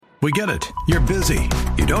We get it. You're busy.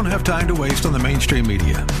 You don't have time to waste on the mainstream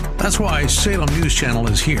media. That's why Salem News Channel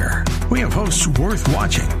is here. We have hosts worth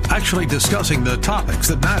watching, actually discussing the topics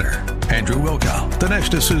that matter. Andrew Wilkow,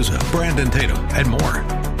 Dinesh D'Souza, Brandon Tatum, and more.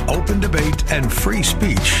 Open debate and free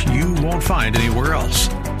speech you won't find anywhere else.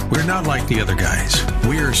 We're not like the other guys.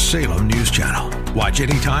 We're Salem News Channel. Watch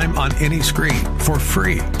anytime on any screen for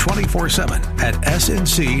free 24/7 at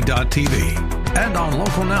snc.tv and on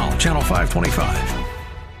Local Now, Channel 525.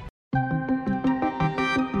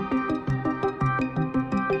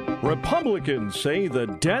 Republicans say the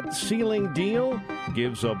debt ceiling deal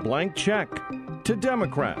gives a blank check to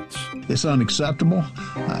Democrats. It's unacceptable.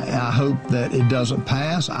 I hope that it doesn't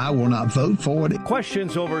pass. I will not vote for it.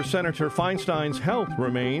 Questions over Senator Feinstein's health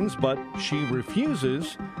remains, but she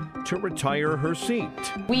refuses to retire her seat.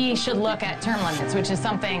 We should look at term limits, which is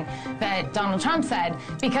something that Donald Trump said,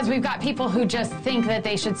 because we've got people who just think that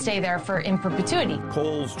they should stay there for in perpetuity.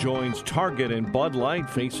 Kohl's joins Target and Bud Light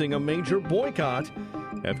facing a major boycott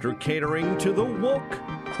after catering to the woke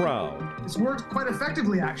crowd. It's worked quite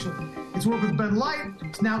effectively, actually. It's worked with Bud Light.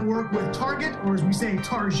 It's now worked with Target, or as we say,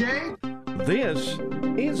 Target. This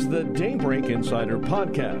is the Daybreak Insider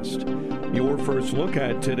Podcast. Your first look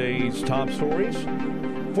at today's top stories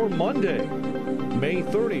for Monday, May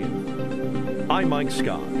 30th. I'm Mike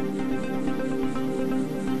Scott.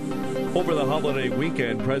 Over the holiday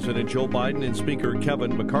weekend, President Joe Biden and Speaker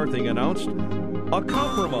Kevin McCarthy announced a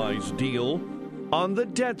compromise deal on the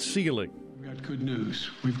debt ceiling. We've got good news.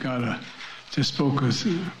 Just spoke with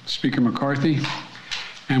Speaker McCarthy,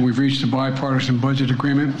 and we've reached a bipartisan budget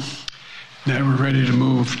agreement that we're ready to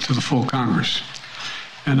move to the full Congress.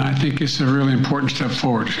 And I think it's a really important step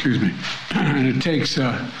forward, And it takes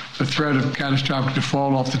the threat of catastrophic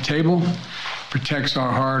default off the table, protects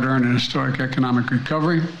our hard-earned and historic economic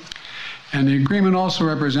recovery. And the agreement also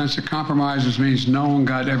represents a compromise, which means no one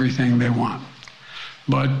got everything they want.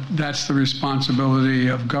 But that's the responsibility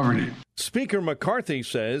of governing. Speaker McCarthy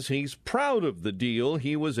says he's proud of the deal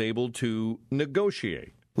he was able to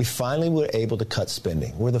negotiate. We finally were able to cut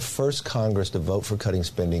spending. We're the first Congress to vote for cutting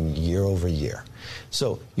spending year over year.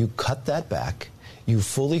 So you cut that back, you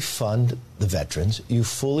fully fund the veterans, you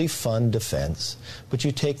fully fund defense, but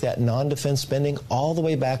you take that non-defense spending all the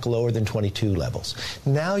way back lower than 22 levels.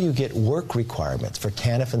 Now you get work requirements for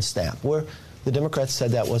TANF and SNAP, where the Democrats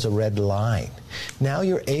said that was a red line. Now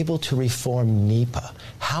you're able to reform NEPA.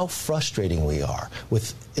 How frustrating we are.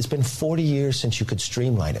 It's been 40 years since you could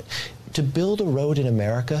streamline it. To build a road in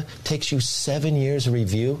America takes you 7 years of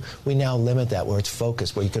review. We now limit that where it's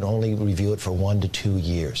focused, where you can only review it for 1 to 2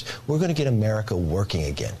 years. We're going to get America working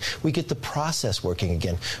again. We get the process working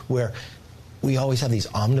again, where we always have these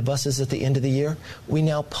omnibuses at the end of the year. We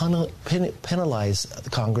now penalize the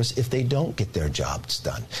Congress if they don't get their jobs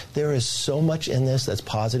done. There is so much in this that's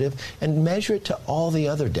positive, and measure it to all the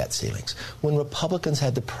other debt ceilings. When Republicans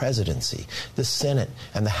had the presidency, the Senate,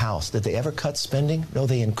 and the House, did they ever cut spending? No,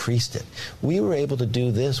 they increased it. We were able to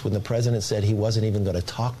do this when the president said he wasn't even going to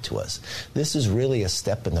talk to us. This is really a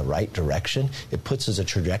step in the right direction. It puts us a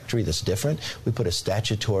trajectory that's different. We put a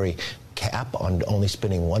statutory cap on only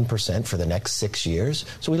spending 1% for the next 6 years.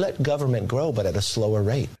 So we let government grow, but at a slower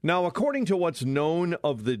rate. Now, according to what's known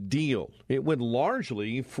of the deal, it would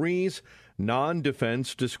largely freeze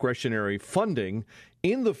non-defense discretionary funding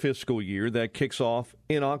in the fiscal year that kicks off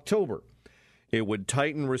in October. It would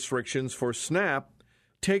tighten restrictions for SNAP,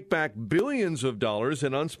 take back billions of dollars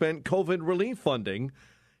in unspent COVID relief funding,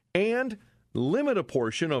 and limit a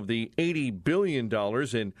portion of the $80 billion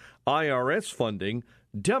in IRS funding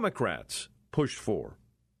Democrats pushed for.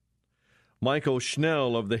 Michael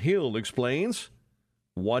Schnell of The Hill explains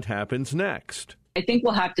what happens next. I think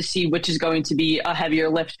we'll have to see which is going to be a heavier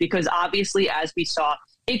lift, because obviously, as we saw,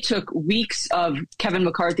 it took weeks of Kevin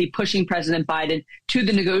McCarthy pushing President Biden to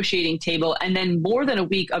the negotiating table, and then more than a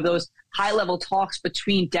week of those high-level talks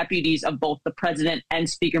between deputies of both the president and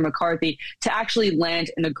Speaker McCarthy to actually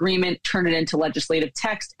land an agreement, turn it into legislative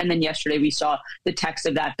text, and then yesterday we saw the text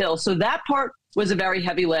of that bill. So that part was a very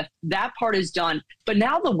heavy lift. That part is done. But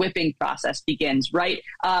now the whipping process begins, right?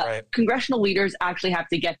 Congressional leaders actually have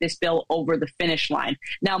to get this bill over the finish line.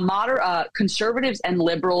 Now, conservatives and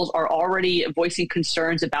liberals are already voicing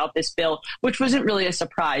concerns about this bill, which wasn't really a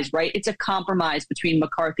surprise, right? It's a compromise between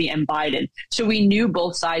McCarthy and Biden. So we knew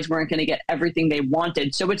both sides weren't going to get everything they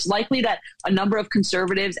wanted. So it's likely that a number of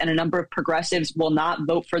conservatives and a number of progressives will not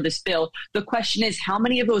vote for this bill. The question is, how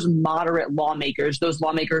many of those moderate lawmakers, those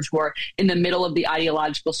lawmakers who are in the middle of the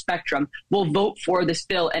ideological spectrum, will vote for this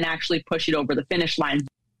bill and actually push it over the finish line?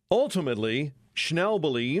 Ultimately, Schnell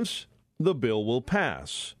believes the bill will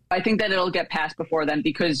pass. I think that it'll get passed before then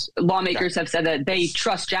because lawmakers have said that they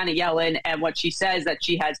trust Janet Yellen and what she says, that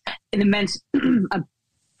she has an immense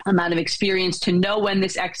amount of experience to know when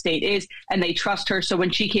this X date is, and they trust her. So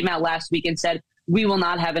when she came out last week and said, we will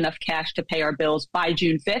not have enough cash to pay our bills by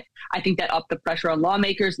June 5th, I think that upped the pressure on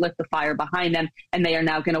lawmakers, lit the fire behind them, and they are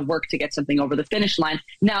now going to work to get something over the finish line.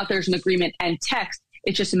 Now, if there's an agreement and text,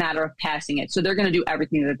 it's just a matter of passing it. So they're going to do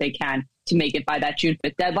everything that they can to make it by that June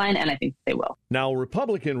 5th deadline, and I think they will. Now,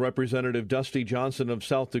 Republican Representative Dusty Johnson of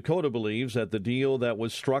South Dakota believes that the deal that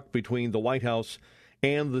was struck between the White House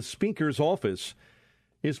and the Speaker's office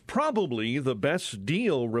is probably the best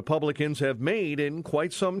deal Republicans have made in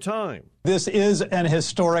quite some time. This is an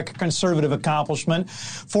historic conservative accomplishment.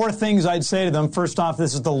 Four things I'd say to them. First off,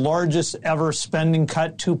 this is the largest ever spending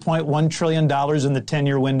cut, $2.1 trillion in the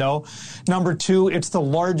 10-year window. Number two, it's the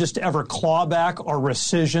largest ever clawback or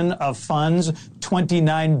rescission of funds,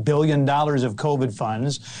 $29 billion of COVID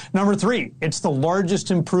funds. Number three, it's the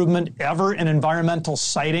largest improvement ever in environmental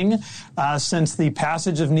siting since the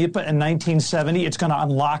passage of NEPA in 1970. It's going to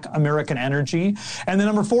unlock American energy. And then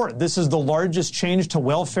number four, this is the largest change to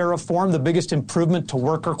welfare reform, the biggest improvement to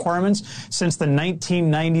work requirements since the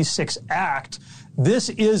 1996 Act. This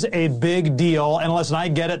is a big deal. And listen, I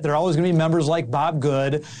get it. There are always going to be members like Bob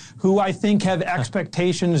Good who I think have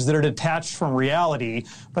expectations that are detached from reality.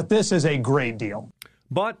 But this is a great deal.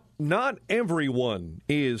 But not everyone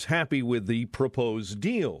is happy with the proposed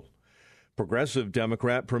deal. Progressive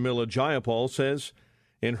Democrat Pramila Jayapal says,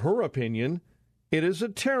 in her opinion, it is a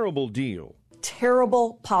terrible deal.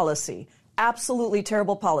 Terrible policy. Absolutely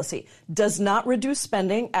terrible policy. Does not reduce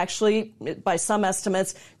spending. Actually, by some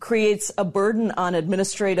estimates, creates a burden on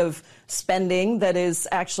administrative spending that is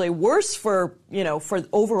actually worse for the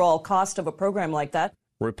overall cost of a program like that.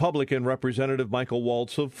 Republican Representative Michael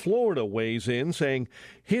Waltz of Florida weighs in, saying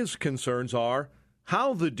his concerns are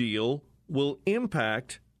how the deal will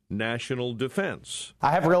impact national defense.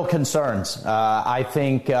 I have real concerns. I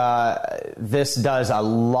think this does a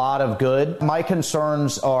lot of good. My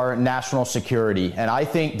concerns are national security, and I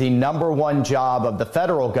think the number one job of the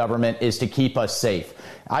federal government is to keep us safe.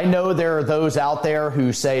 I know there are those out there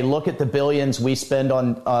who say, look at the billions we spend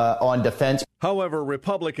on defense. However,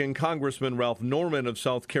 Republican Congressman Ralph Norman of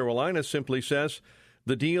South Carolina simply says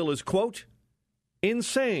the deal is, quote,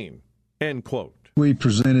 insane, end quote. We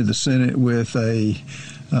presented the Senate with a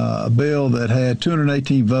bill that had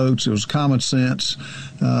 218 votes. It was common sense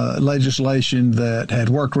legislation that had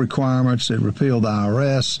work requirements. It repealed the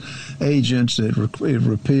IRS agents. It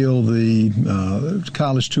repealed the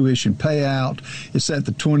college tuition payout. It set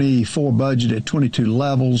the 24 budget at 22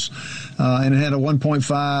 levels, and it had a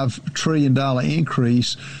 $1.5 trillion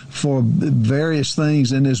increase for various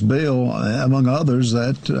things in this bill, among others,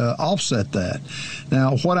 that offset that.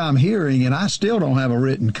 Now, what I'm hearing, and I still don't have a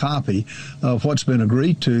written copy of what's been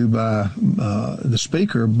agreed to by the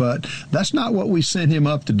Speaker, but that's not what we sent him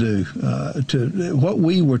up to do. What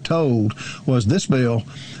we were told was this bill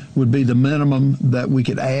would be the minimum that we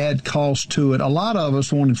could add cost to it. A lot of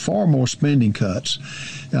us wanted far more spending cuts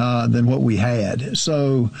than what we had.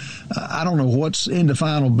 So I don't know what's in the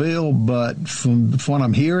final bill, but from what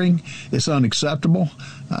I'm hearing, it's unacceptable.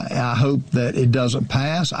 I hope that it doesn't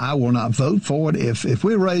pass. I will not vote for it. If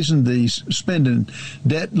we're raising the spending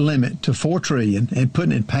debt limit to $4 trillion and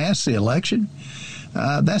putting it past the election,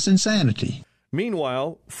 that's insanity.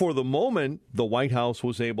 Meanwhile, for the moment, the White House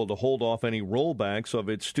was able to hold off any rollbacks of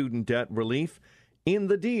its student debt relief in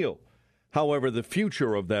the deal. However, the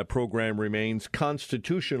future of that program remains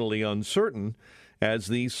constitutionally uncertain as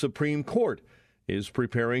the Supreme Court is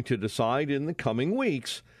preparing to decide in the coming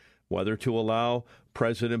weeks whether to allow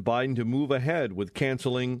President Biden to move ahead with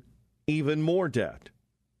canceling even more debt.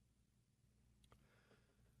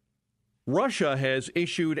 Russia has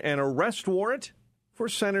issued an arrest warrant for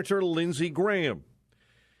Senator Lindsey Graham.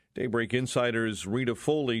 Daybreak Insider's Rita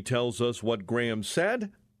Foley tells us what Graham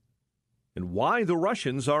said and why the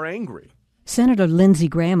Russians are angry. Senator Lindsey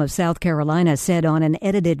Graham of South Carolina said on an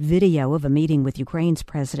edited video of a meeting with Ukraine's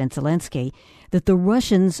President Zelensky that the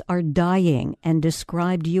Russians are dying and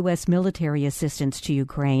described U.S. military assistance to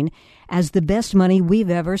Ukraine as the best money we've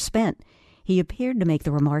ever spent. He appeared to make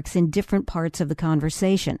the remarks in different parts of the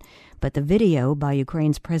conversation, but the video by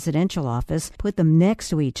Ukraine's presidential office put them next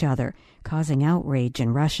to each other, causing outrage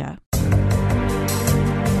in Russia.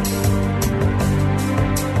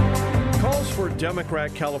 Calls for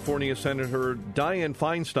Democrat California Senator Dianne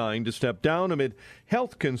Feinstein to step down amid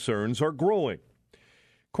health concerns are growing.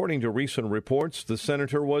 According to recent reports, the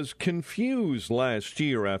senator was confused last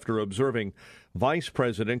year after observing Vice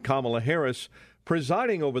President Kamala Harris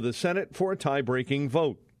presiding over the Senate for a tie-breaking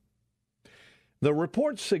vote. The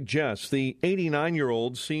report suggests the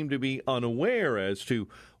 89-year-old seemed to be unaware as to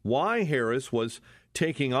why Harris was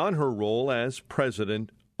taking on her role as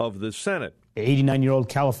president of the Senate. The 89-year-old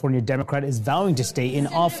California Democrat is vowing to stay in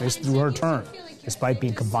office through her term, despite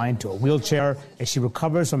being confined to a wheelchair as she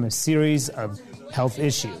recovers from a series of health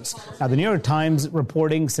issues. Now, the New York Times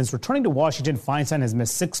reporting since returning to Washington, Feinstein has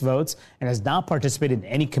missed 6 votes and has not participated in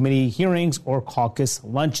any committee hearings or caucus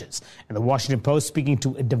lunches. And the Washington Post speaking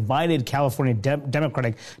to a divided California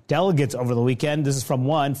Democratic delegates over the weekend. This is from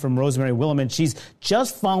Rosemary Williman. She's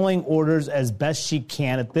just following orders as best she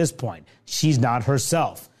can at this point. She's not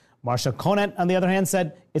herself. Marsha Conant, on the other hand,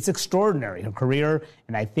 said it's extraordinary, her career,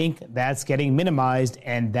 and I think that's getting minimized,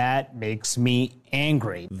 and that makes me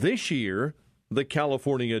angry. This year, the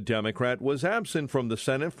California Democrat was absent from the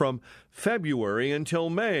Senate from February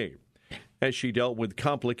until May, as she dealt with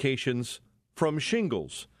complications from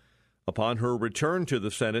shingles. Upon her return to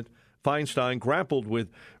the Senate, Feinstein grappled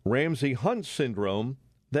with Ramsay-Hunt syndrome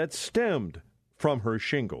that stemmed from her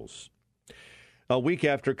shingles. A week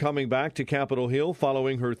after coming back to Capitol Hill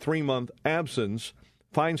following her 3-month absence,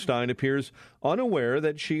 Feinstein appears unaware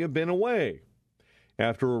that she had been away.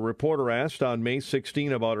 After a reporter asked on May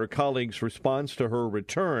 16 about her colleague's response to her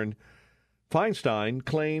return, Feinstein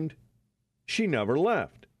claimed she never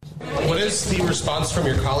left. What has the response from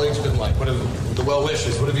your colleagues been like? What have the well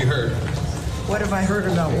wishes? What have you heard? What have I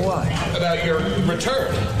heard about what? About your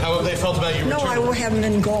return. How have they felt about your return? No, I haven't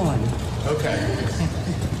been gone. Okay.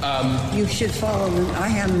 You should follow me. I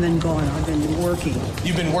haven't been gone. I've been working.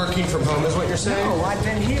 You've been working from home, is what you're saying? No, I've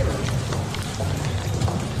been here.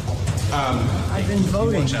 I've been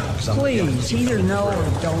voting. Please, either know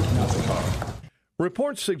or don't know.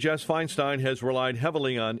 Reports suggest Feinstein has relied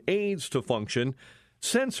heavily on aides to function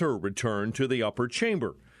since her return to the upper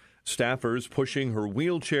chamber. Staffers pushing her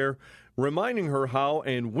wheelchair, reminding her how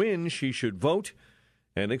and when she should vote,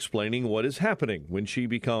 and explaining what is happening when she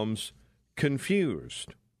becomes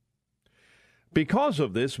confused. Because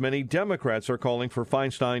of this, many Democrats are calling for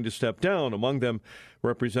Feinstein to step down, among them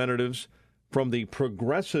representatives from the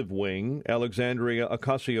progressive wing, Alexandria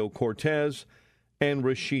Ocasio-Cortez and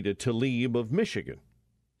Rashida Tlaib of Michigan.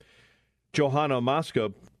 Johanna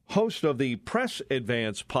Maska, host of the Press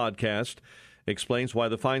Advance podcast, explains why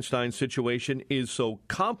the Feinstein situation is so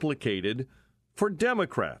complicated for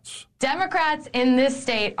Democrats. Democrats in this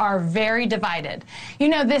state are very divided. You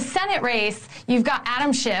know, this Senate race, you've got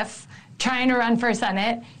Adam Schiff trying to run for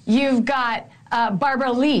Senate. You've got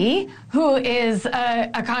Barbara Lee, who is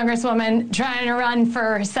a congresswoman trying to run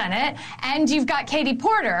for Senate. And you've got Katie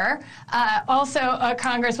Porter, also a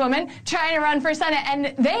congresswoman, trying to run for Senate.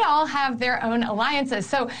 And they all have their own alliances.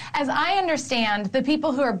 So as I understand, the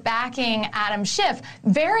people who are backing Adam Schiff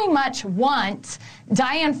very much want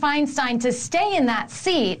Dianne Feinstein to stay in that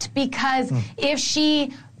seat because if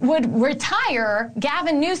she would retire,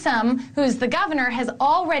 Gavin Newsom, who's the governor, has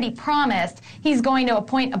already promised he's going to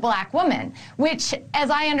appoint a black woman, which, as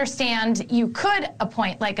I understand, you could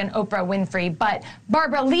appoint like an Oprah Winfrey. But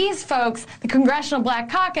Barbara Lee's folks, the Congressional Black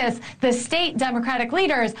Caucus, the state Democratic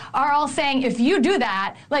leaders are all saying, if you do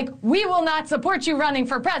that, like, we will not support you running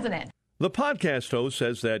for president. The podcast host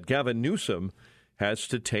says that Gavin Newsom has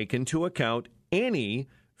to take into account any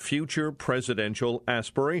future presidential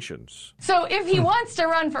aspirations. So if he wants to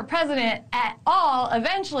run for president at all,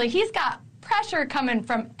 eventually he's got pressure coming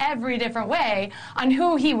from every different way on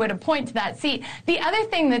who he would appoint to that seat. The other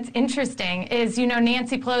thing that's interesting is, you know,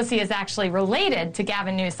 Nancy Pelosi is actually related to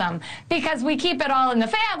Gavin Newsom because we keep it all in the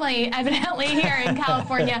family, evidently, here in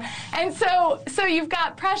California. And so you've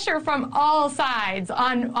got pressure from all sides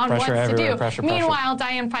on what to do. Meanwhile,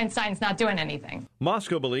 Dianne Feinstein's not doing anything.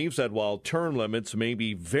 Moscow believes that while term limits may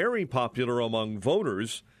be very popular among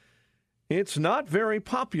voters, it's not very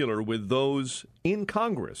popular with those in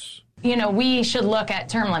Congress. You know, we should look at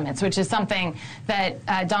term limits, which is something that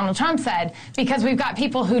Donald Trump said, because we've got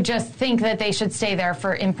people who just think that they should stay there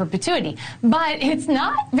for in perpetuity. But it's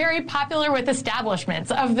not very popular with establishments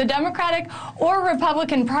of the Democratic or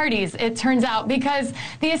Republican parties, it turns out, because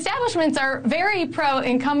the establishments are very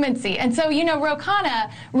pro-incumbency. And so, you know, Ro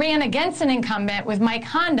Khanna ran against an incumbent with Mike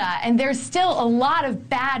Honda, and there's still a lot of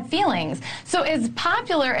bad feelings. So as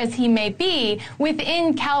popular as he may be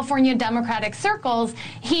within California Democratic circles,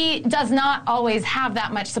 he does not always have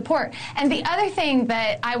that much support. And the other thing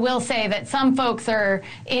that I will say that some folks are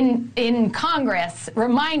in Congress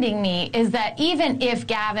reminding me is that even if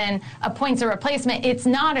Gavin appoints a replacement, it's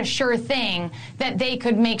not a sure thing that they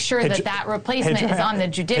could make sure that replacement is on the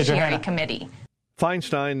Judiciary Committee.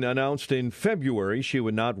 Feinstein announced in February she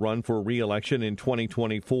would not run for re-election in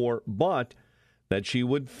 2024, but that she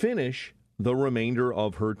would finish the remainder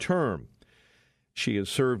of her term. She has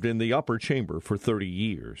served in the upper chamber for 30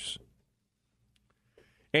 years.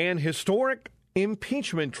 An historic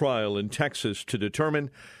impeachment trial in Texas to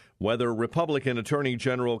determine whether Republican Attorney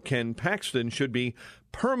General Ken Paxton should be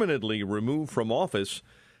permanently removed from office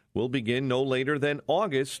will begin no later than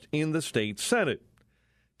August in the state Senate.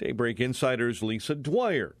 Daybreak Insider's Lisa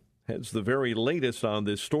Dwyer has the very latest on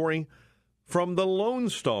this story from the Lone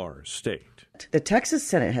Star State. The Texas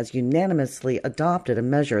Senate has unanimously adopted a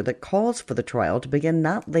measure that calls for the trial to begin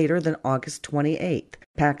not later than August 28th.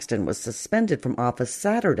 Paxton was suspended from office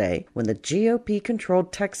Saturday when the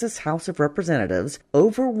GOP-controlled Texas House of Representatives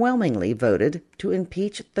overwhelmingly voted to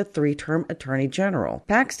impeach the three-term Attorney General.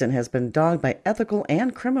 Paxton has been dogged by ethical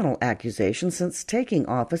and criminal accusations since taking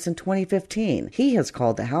office in 2015. He has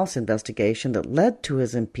called the House investigation that led to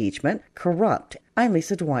his impeachment corrupt. I'm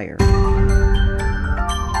Lisa Dwyer.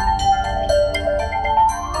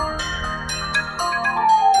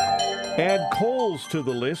 Add Kohl's to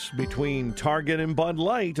the list between Target and Bud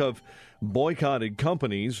Light of boycotted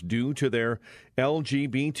companies due to their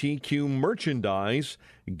LGBTQ merchandise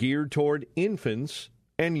geared toward infants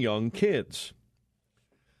and young kids.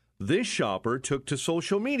 This shopper took to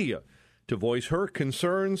social media to voice her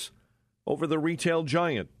concerns over the retail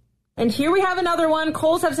giant. And here we have another one.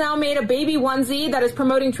 Kohl's has now made a baby onesie that is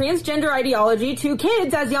promoting transgender ideology to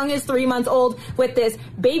kids as young as 3 months old with this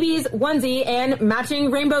baby's onesie and matching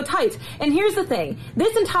rainbow tights. And here's the thing.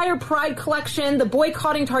 This entire Pride collection, the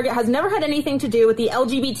boycotting Target, has never had anything to do with the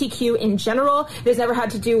LGBTQ in general. It has never had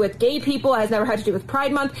to do with gay people. It has never had to do with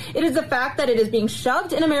Pride Month. It is the fact that it is being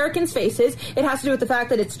shoved in Americans' faces. It has to do with the fact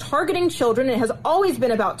that it's targeting children. It has always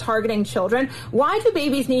been about targeting children. Why do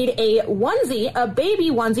babies need a onesie, a baby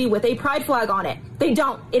onesie with a pride flag on it? They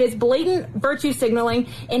don't. It is blatant virtue signaling,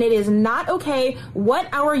 and it is not okay what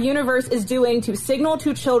our universe is doing to signal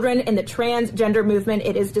to children in the transgender movement.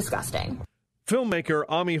 It is disgusting. Filmmaker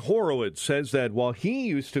Ami Horowitz says that while he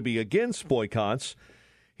used to be against boycotts,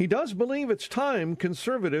 he does believe it's time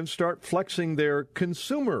conservatives start flexing their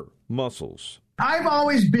consumer muscles. I've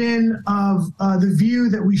always been of the view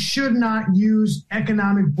that we should not use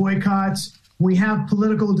economic boycotts. We have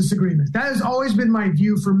political disagreements. That has always been my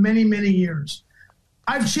view for many, many years.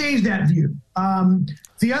 I've changed that view.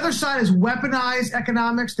 The other side has weaponized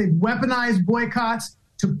economics. They've weaponized boycotts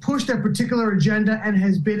to push their particular agenda and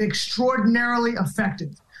has been extraordinarily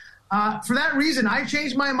effective. For that reason, I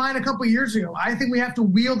changed my mind a couple of years ago. I think we have to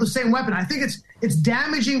wield the same weapon. I think it's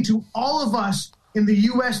damaging to all of us in the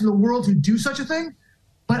U.S. and the world to do such a thing,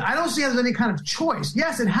 but I don't see it as any kind of choice.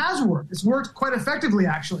 Yes, it has worked. It's worked quite effectively,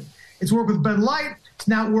 actually. It's worked with Bud Light. It's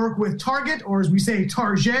now worked with Target, or as we say,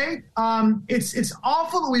 Target. It's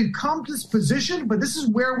awful that we've come to this position, but this is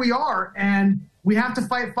where we are, and we have to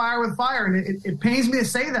fight fire with fire. And it pains me to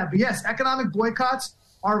say that, but yes, economic boycotts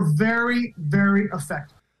are very, very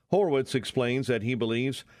effective. Horowitz explains that he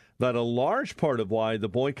believes that a large part of why the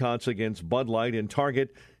boycotts against Bud Light and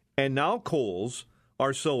Target and now Kohl's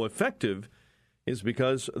are so effective is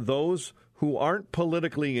because those who aren't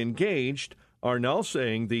politically engaged are now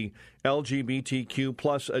saying the LGBTQ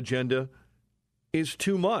plus agenda is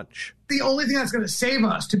too much. The only thing that's going to save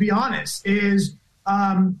us, to be honest, is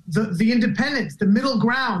the independents, the middle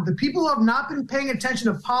ground, the people who have not been paying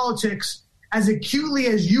attention to politics as acutely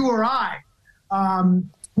as you or I,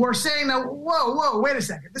 who are saying, now, whoa, wait a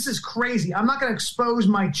second, this is crazy. I'm not going to expose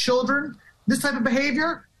my children to this type of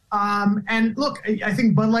behavior. And look, I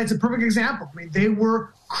think Bud Light's a perfect example. I mean, they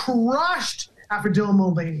were crushed after Dylan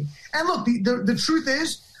Mulvaney. And look, the truth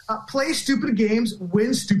is, play stupid games,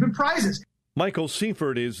 win stupid prizes. Michael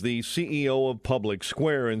Seifert is the CEO of Public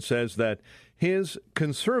Square and says that his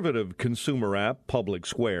conservative consumer app, Public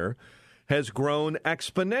Square, has grown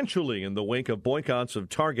exponentially in the wake of boycotts of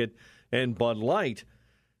Target and Bud Light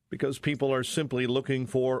because people are simply looking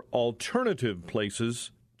for alternative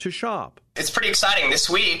places to shop. It's pretty exciting this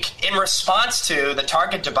week in response to the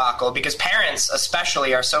Target debacle, because parents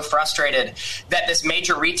especially are so frustrated that this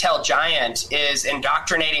major retail giant is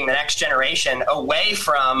indoctrinating the next generation away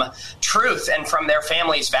from truth and from their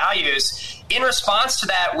family's values. In response to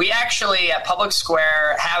that, we actually at Public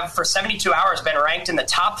Square have for 72 hours been ranked in the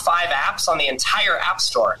top 5 apps on the entire App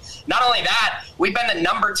Store. Not only that, we've been the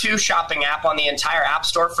number 2 shopping app on the entire App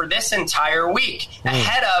Store for this entire week,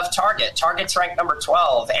 ahead of Target. Target's ranked number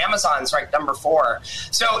 12. Amazon's ranked strike number 4.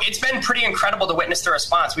 So it's been pretty incredible to witness the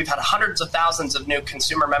response. We've had hundreds of thousands of new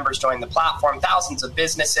consumer members join the platform, thousands of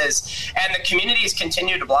businesses, and the communities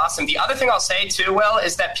continue to blossom. The other thing I'll say too, Will,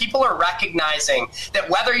 is that people are recognizing that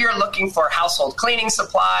whether you're looking for household cleaning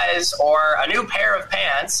supplies or a new pair of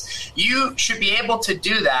pants, you should be able to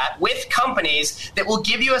do that with companies that will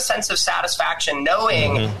give you a sense of satisfaction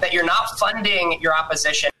knowing that you're not funding your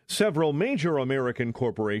opposition. Several major American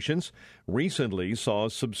corporations recently saw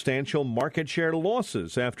substantial market share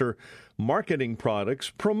losses after marketing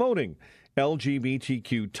products promoting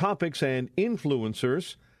LGBTQ topics and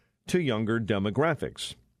influencers to younger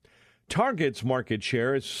demographics. Target's market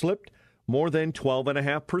share has slipped more than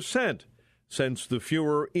 12.5% since the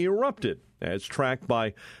furor erupted, as tracked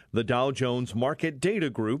by the Dow Jones Market Data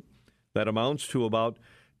Group. That amounts to about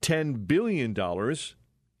 $10 billion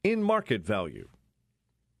in market value.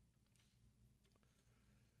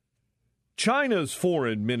 China's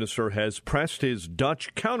foreign minister has pressed his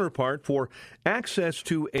Dutch counterpart for access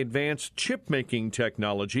to advanced chip-making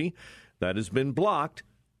technology that has been blocked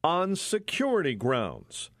on security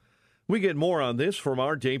grounds. We get more on this from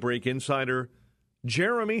our Daybreak insider,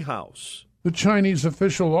 Jeremy House. The Chinese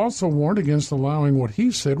official also warned against allowing what he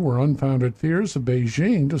said were unfounded fears of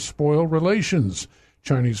Beijing to spoil relations.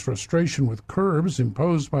 Chinese frustration with curbs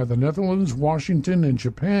imposed by the Netherlands, Washington, and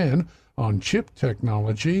Japan on chip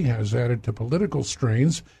technology has added to political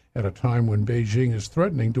strains at a time when Beijing is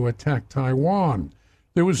threatening to attack Taiwan.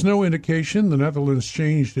 There was no indication the Netherlands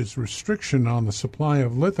changed its restriction on the supply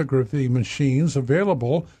of lithography machines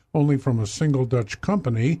available only from a single Dutch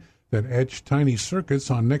company that etched tiny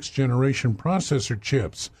circuits on next-generation processor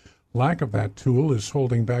chips. Lack of that tool is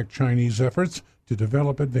holding back Chinese efforts to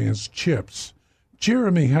develop advanced chips.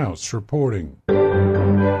 Jeremy House reporting.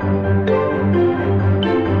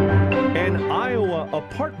 An Iowa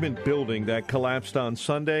apartment building that collapsed on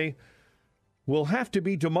Sunday will have to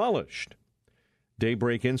be demolished.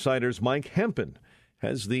 Daybreak Insider's Mike Hempen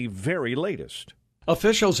has the very latest.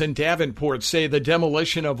 Officials in Davenport say the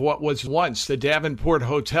demolition of what was once the Davenport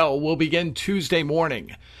Hotel will begin Tuesday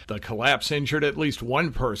morning. The collapse injured at least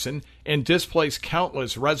one person and displaced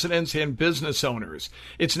countless residents and business owners.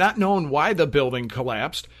 It's not known why the building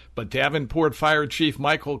collapsed, but Davenport Fire Chief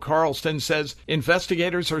Michael Carlston says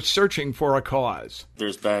investigators are searching for a cause.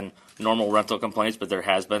 There's been normal rental complaints, but there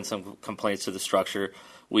has been some complaints to the structure.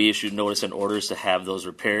 We issued notice and orders to have those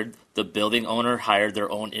repaired. The building owner hired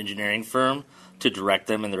their own engineering firm to direct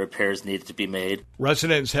them, and the repairs needed to be made.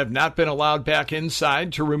 Residents have not been allowed back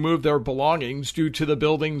inside to remove their belongings due to the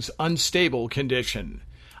building's unstable condition.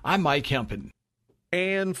 I'm Mike Hempen.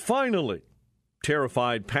 And finally,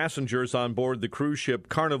 terrified passengers on board the cruise ship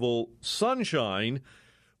Carnival Sunshine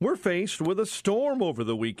were faced with a storm over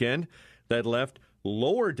the weekend that left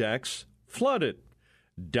lower decks flooded,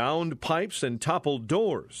 downed pipes and toppled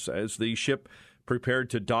doors as the ship prepared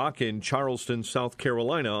to dock in Charleston, South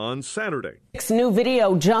Carolina on Saturday. New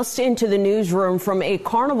video just into the newsroom from a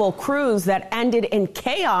Carnival cruise that ended in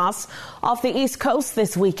chaos off the East Coast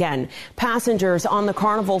this weekend. Passengers on the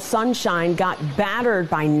Carnival Sunshine got battered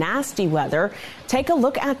by nasty weather. Take a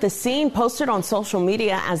look at the scene posted on social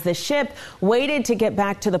media as the ship waited to get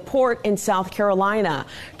back to the port in South Carolina.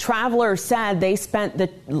 Travelers said they spent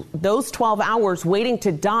those 12 hours waiting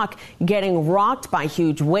to dock, getting rocked by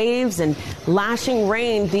huge waves and lashing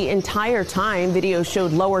rain the entire time. Video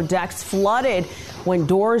showed lower decks flooded when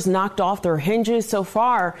doors knocked off their hinges. So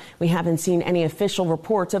far, we haven't seen any official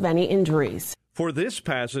reports of any injuries. For this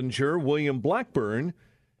passenger, William Blackburn,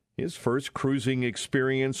 his first cruising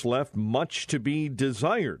experience left much to be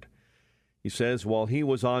desired. He says while he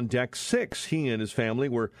was on deck 6, he and his family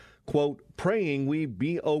were, quote, praying we'd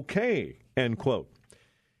be okay, end quote.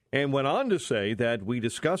 And went on to say that we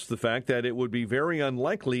discussed the fact that it would be very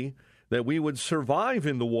unlikely that we would survive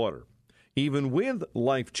in the water, even with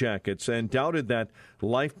life jackets, and doubted that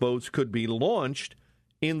lifeboats could be launched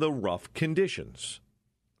in the rough conditions.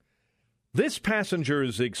 This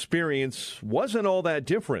passenger's experience wasn't all that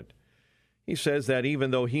different. He says that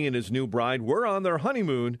even though he and his new bride were on their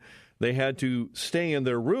honeymoon, they had to stay in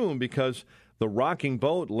their room because the rocking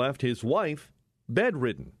boat left his wife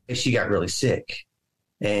bedridden. She got really sick,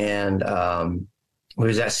 and we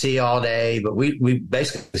was at sea all day, but we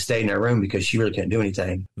basically stayed in our room because she really couldn't do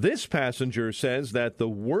anything. This passenger says that the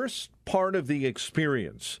worst part of the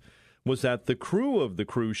experience was that the crew of the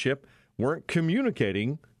cruise ship weren't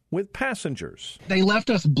communicating with passengers. They left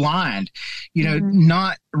us blind,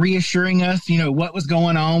 not reassuring us, what was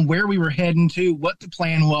going on, where we were heading to, what the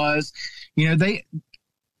plan was.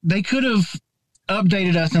 They could have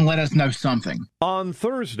updated us and let us know something. On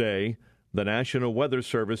Thursday, The National Weather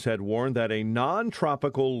Service had warned that a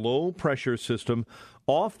non-tropical low-pressure system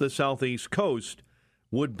off the southeast coast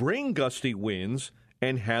would bring gusty winds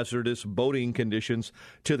and hazardous boating conditions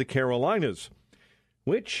to the Carolinas,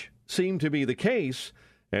 which seemed to be the case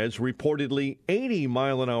as reportedly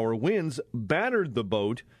 80-mile-an-hour winds battered the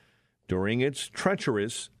boat during its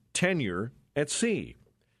treacherous tenure at sea.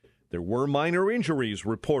 There were minor injuries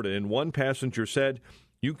reported, and one passenger said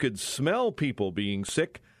you could smell people being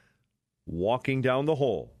sick walking down the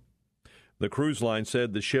hole. The cruise line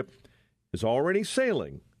said the ship is already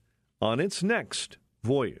sailing on its next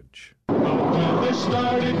voyage. Weather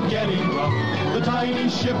started getting rough, the tiny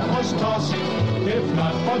ship was tossed. If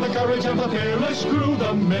not for the courage of the fearless crew,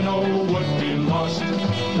 the minnow would be lost.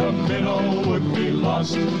 The minnow would be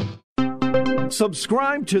lost.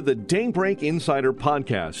 Subscribe to the Daybreak Insider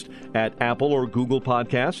podcast at Apple or Google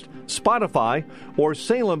Podcast, Spotify, or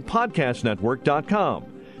SalemPodcastNetwork.com.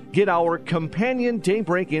 Get our companion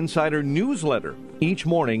Daybreak Insider newsletter each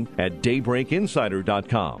morning at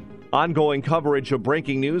DaybreakInsider.com. Ongoing coverage of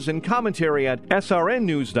breaking news and commentary at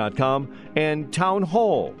SRNnews.com and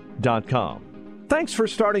TownHall.com. Thanks for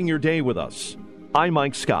starting your day with us. I'm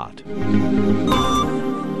Mike Scott.